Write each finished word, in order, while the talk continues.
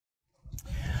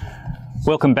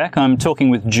Welcome back. I'm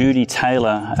talking with Judi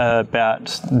Taylor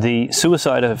about the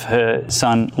suicide of her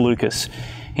son Lucas.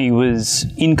 He was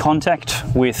in contact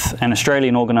with an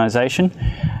Australian organisation,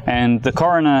 and the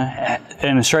coroner,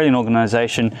 an Australian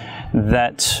organisation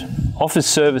that offers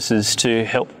services to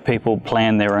help people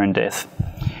plan their own death.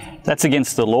 That's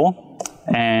against the law,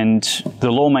 and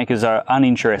the lawmakers are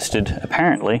uninterested,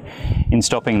 apparently, in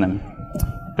stopping them.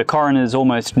 The coroners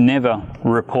almost never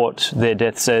report their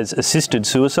deaths as assisted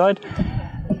suicide,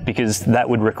 because that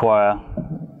would require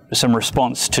some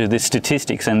response to the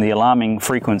statistics and the alarming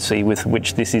frequency with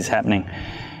which this is happening.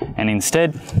 And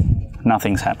instead,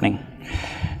 nothing's happening.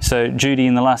 So Judi,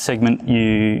 in the last segment,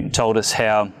 you told us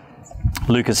how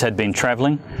Lucas had been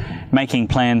travelling, making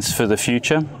plans for the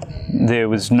future. There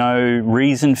was no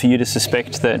reason for you to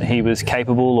suspect that he was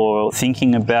capable or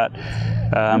thinking about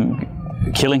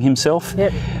killing himself.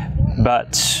 Yep.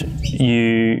 But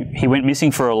he went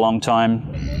missing for a long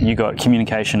time. You got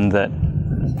communication that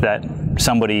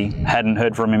somebody hadn't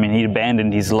heard from him and he'd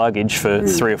abandoned his luggage for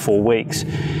 3 or 4 weeks.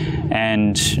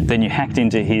 And then you hacked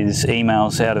into his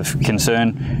emails out of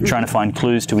concern, trying to find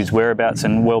clues to his whereabouts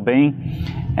and well-being,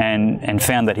 and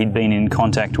found that he'd been in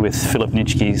contact with Philip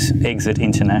Nitschke's Exit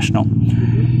International.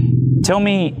 Tell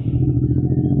me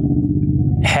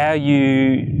how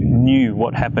you knew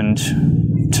what happened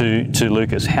to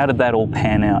Lucas. How did that all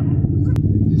pan out?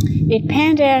 It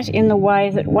panned out in the way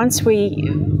that once we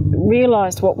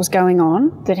realised what was going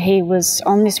on, that he was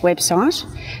on this website,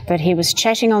 that he was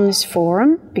chatting on this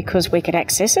forum because we could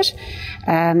access it,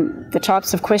 the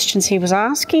types of questions he was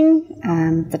asking,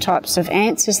 the types of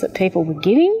answers that people were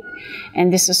giving,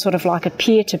 and this is sort of like a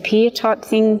peer-to-peer type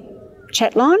thing,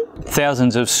 chat line.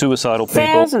 Thousands of suicidal people.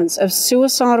 Thousands of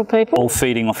suicidal people. All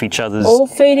feeding off each other's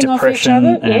depression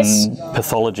and yes.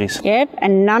 pathologies. Yep,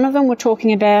 and none of them were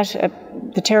talking about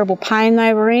the terrible pain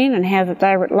they were in and how that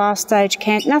they were at last stage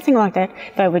cancer. Nothing like that.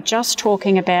 They were just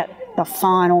talking about the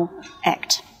final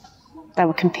act. They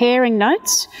were comparing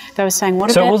notes. They were saying, what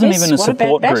about this? So it wasn't even a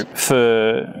support group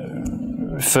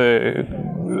for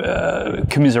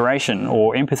commiseration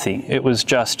or empathy. It was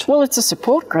just... Well, it's a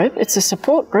support group. It's a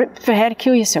support group for how to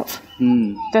kill yourself.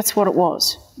 That's what it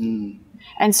was.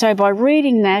 And so by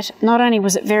reading that, not only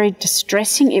was it very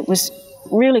distressing, it was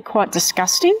really quite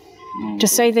disgusting to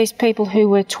see these people who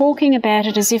were talking about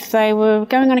it as if they were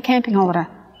going on a camping holiday.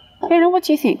 You know, what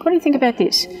do you think? What do you think about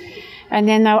this? And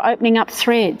then they were opening up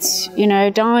threads, you know,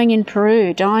 dying in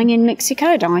Peru, dying in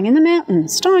Mexico, dying in the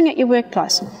mountains, dying at your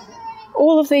workplace.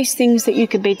 All of these things that you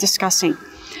could be discussing.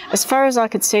 As far as I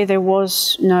could see, there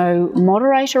was no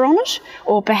moderator on it,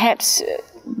 or perhaps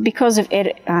because of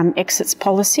Exit's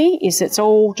policy is it's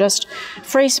all just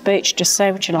free speech, just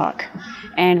say what you like.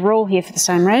 And we're all here for the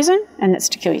same reason, and that's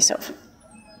to kill yourself.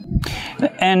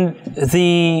 And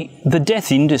the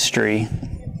death industry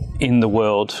in the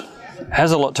world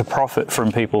has a lot to profit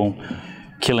from people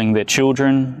killing their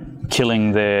children,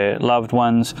 killing their loved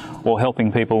ones, or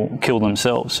helping people kill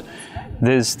themselves.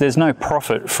 There's no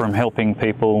profit from helping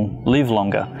people live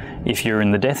longer if you're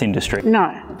in the death industry.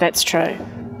 No, that's true.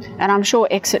 And I'm sure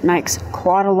Exit makes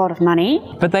quite a lot of money.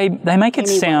 But they make it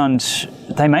sound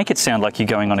like you're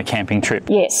going on a camping trip.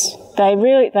 Yes, they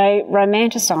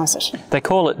romanticise it. They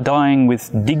call it dying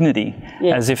with dignity,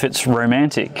 as if it's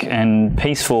romantic and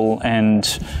peaceful and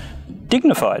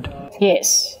dignified.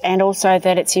 Yes, and also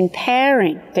that it's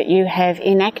empowering that you have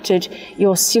enacted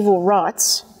your civil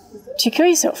rights to kill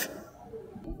yourself.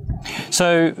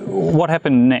 So what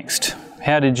happened next?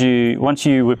 How did you, once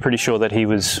you were pretty sure that he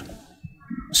was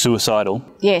suicidal?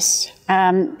 Yes,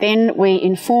 then we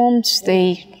informed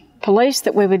the police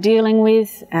that we were dealing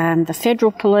with, the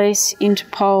federal police,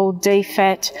 Interpol,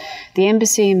 DFAT, the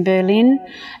embassy in Berlin,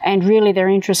 and really their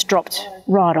interest dropped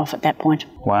right off at that point.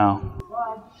 Wow.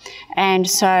 And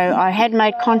so I had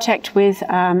made contact with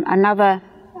another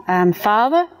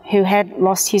father who had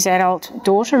lost his adult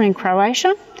daughter in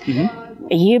Croatia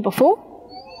a year before,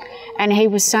 and he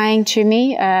was saying to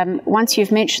me, once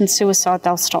you've mentioned suicide,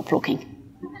 they'll stop looking.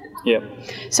 Yeah.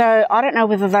 So I don't know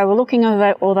whether they were looking or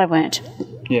they weren't.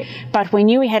 Yeah. But we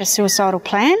knew he had a suicidal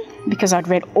plan because I'd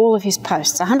read all of his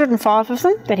posts, 105 of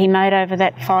them that he made over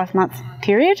that 5-month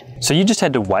period. So you just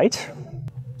had to wait?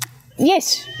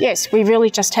 Yes, we really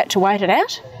just had to wait it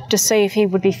out to see if he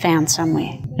would be found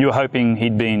somewhere. You were hoping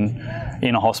he'd been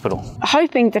in a hospital?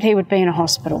 Hoping that he would be in a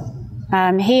hospital.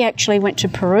 He actually went to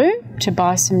Peru to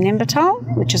buy some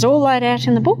Nembutal, which is all laid out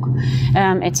in the book.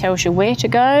 It tells you where to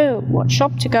go, what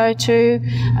shop to go to,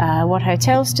 what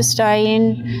hotels to stay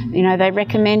in. You know, they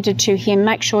recommended to him,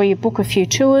 make sure you book a few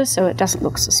tours so it doesn't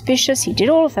look suspicious. He did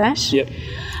all of that. Yep.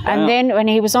 And then when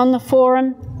he was on the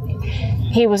forum,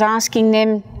 he was asking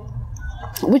them,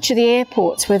 which are the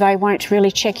airports where they won't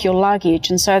really check your luggage?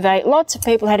 And so lots of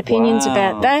people had opinions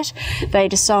about that. They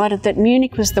decided that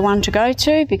Munich was the one to go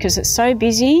to because it's so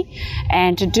busy,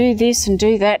 and to do this and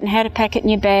do that, and how to pack it in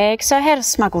your bag. So how to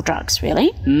smuggle drugs,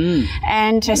 really.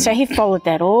 And so he followed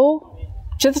that all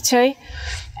to the T.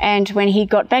 And when he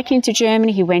got back into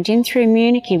Germany, he went in through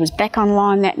Munich. He was back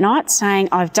online that night saying,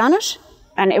 I've done it.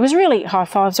 And it was really high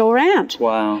fives all round.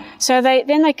 Wow. So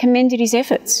then they commended his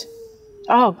efforts.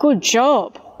 Oh, good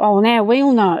job. Oh, now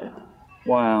we'll know.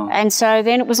 Wow. And so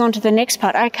then it was on to the next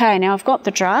part. Okay, now I've got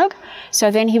the drug. So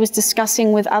then he was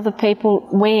discussing with other people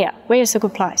where's the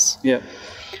good place. Yep.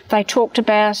 They talked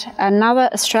about another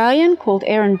Australian called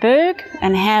Erin Berg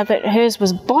and how that hers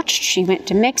was botched. She went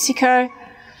to Mexico,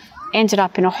 ended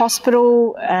up in a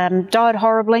hospital, died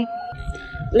horribly.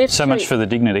 So much for the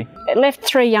dignity. Left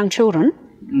 3 young children,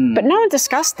 but no one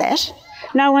discussed that.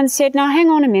 No one said, no, hang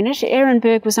on a minute, Erin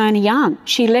Berg was only young.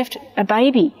 She left a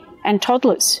baby and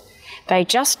toddlers. They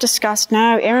just discussed,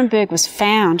 no, Erin Berg was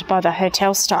found by the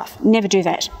hotel staff. Never do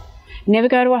that. Never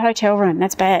go to a hotel room,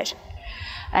 that's bad.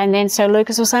 And then so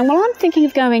Lucas was saying, well, I'm thinking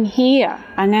of going here.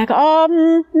 And they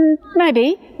go,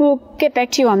 maybe, we'll get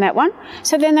back to you on that one.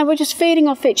 So then they were just feeding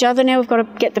off each other. Now we've got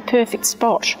to get the perfect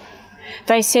spot.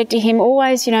 They said to him,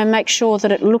 always, make sure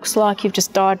that it looks like you've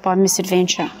just died by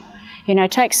misadventure.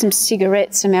 Take some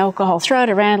cigarettes, some alcohol, throw it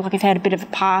around like you've had a bit of a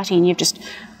party and you've just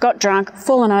got drunk,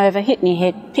 fallen over, hit your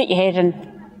head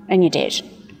and you're dead.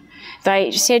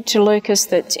 They said to Lucas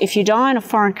that if you die in a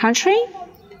foreign country,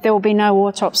 there will be no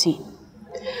autopsy.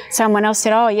 Someone else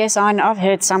said, oh yes, I've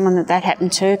heard someone that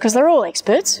happened to, because they're all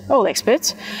experts.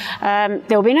 There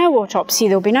will be no autopsy,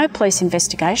 there will be no police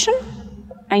investigation,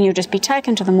 and you'll just be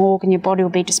taken to the morgue and your body will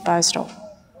be disposed of.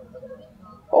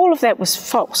 All of that was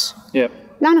false. Yep.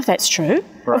 None of that's true.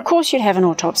 Right. Of course you'd have an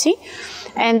autopsy.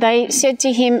 And they said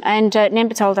to him, and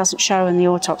Nembutal doesn't show in the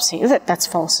autopsy. That's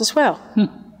false as well.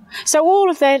 So all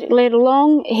of that led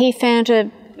along. He found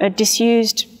a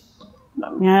disused,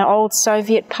 old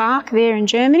Soviet park there in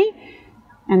Germany,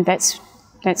 and that's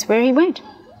where he went.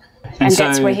 And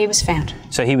that's where he was found.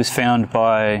 So he was found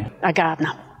by... a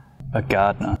gardener. A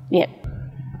gardener? Yep.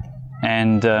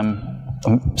 And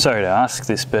I'm sorry to ask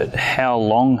this, but how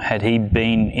long had he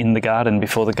been in the garden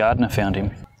before the gardener found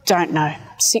him? Don't know.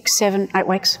 6, 7, 8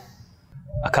 weeks.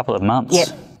 A couple of months? Yep.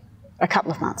 A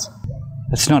couple of months.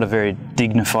 It's not a very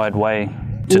dignified way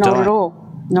to die. Not at all.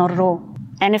 Not at all.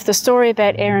 And if the story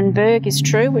about Erin Berg is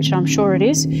true, which I'm sure it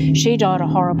is, she died a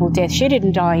horrible death. She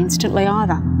didn't die instantly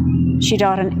either. She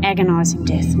died an agonising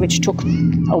death, which took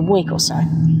a week or so.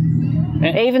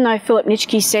 Even though Philip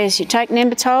Nitschke says you take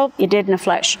Nembutal, you're dead in a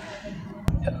flash.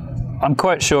 I'm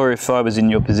quite sure if I was in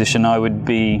your position, I would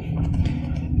be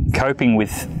coping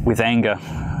with anger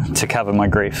to cover my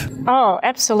grief. Oh,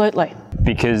 absolutely.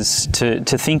 Because to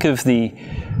think of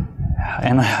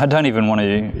and I don't even want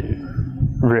to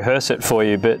rehearse it for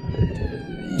you, but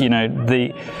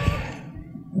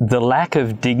the lack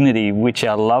of dignity which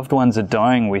our loved ones are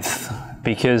dying with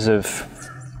because of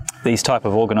these type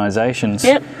of organisations.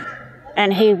 Yep.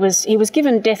 And he was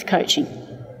given death coaching.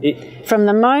 From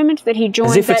the moment that he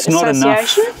joined that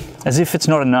association. As if it's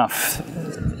not enough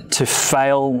to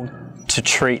fail to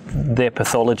treat their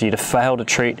pathology, to fail to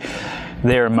treat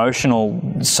their emotional,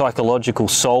 psychological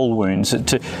soul wounds,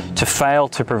 to fail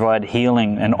to provide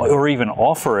healing or even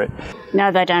offer it.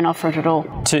 No, they don't offer it at all.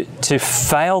 To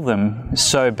fail them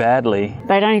so badly.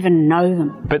 They don't even know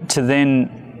them. But to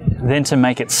then to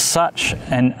make it such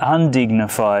an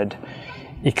undignified,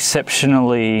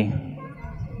 exceptionally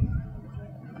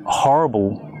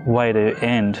horrible way to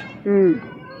end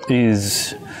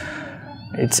is...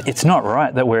 It's not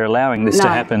right that we're allowing this to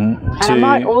happen to Australians. And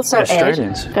I might also add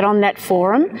that on that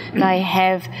forum they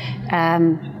have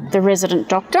the resident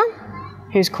doctor,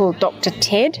 who's called Dr.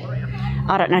 Ted.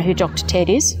 I don't know who Dr. Ted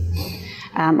is.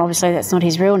 Obviously that's not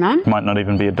his real name. Might not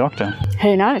even be a doctor.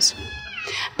 Who knows?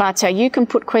 But you can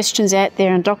put questions out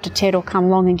there and Dr. Ted will come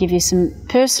along and give you some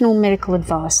personal medical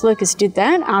advice. Lucas did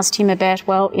that, asked him about,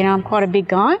 I'm quite a big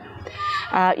guy.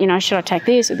 Should I take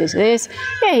this or this or this?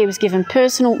 Yeah, he was given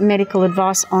personal medical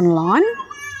advice online.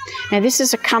 Now, this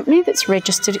is a company that's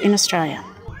registered in Australia.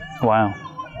 Wow.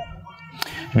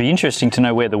 It'd be interesting to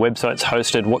know where the website's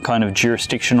hosted, what kind of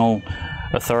jurisdictional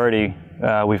authority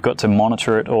we've got to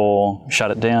monitor it or shut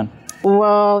it down.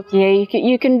 Well, yeah,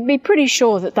 you can be pretty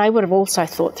sure that they would have also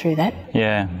thought through that.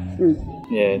 Yeah.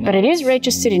 Yeah. But it is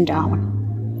registered in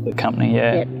Darwin. The company,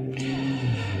 yeah.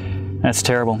 Yep. That's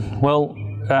terrible. Well,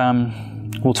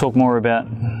 we'll talk more about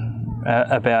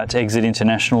Exit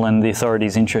International and the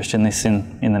authorities' interest in this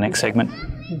in the next segment.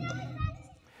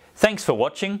 Thanks for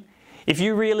watching. If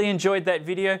you really enjoyed that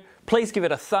video, please give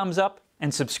it a thumbs up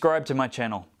and subscribe to my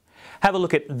channel. Have a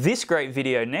look at this great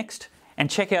video next, and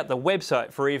check out the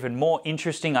website for even more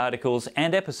interesting articles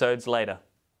and episodes later.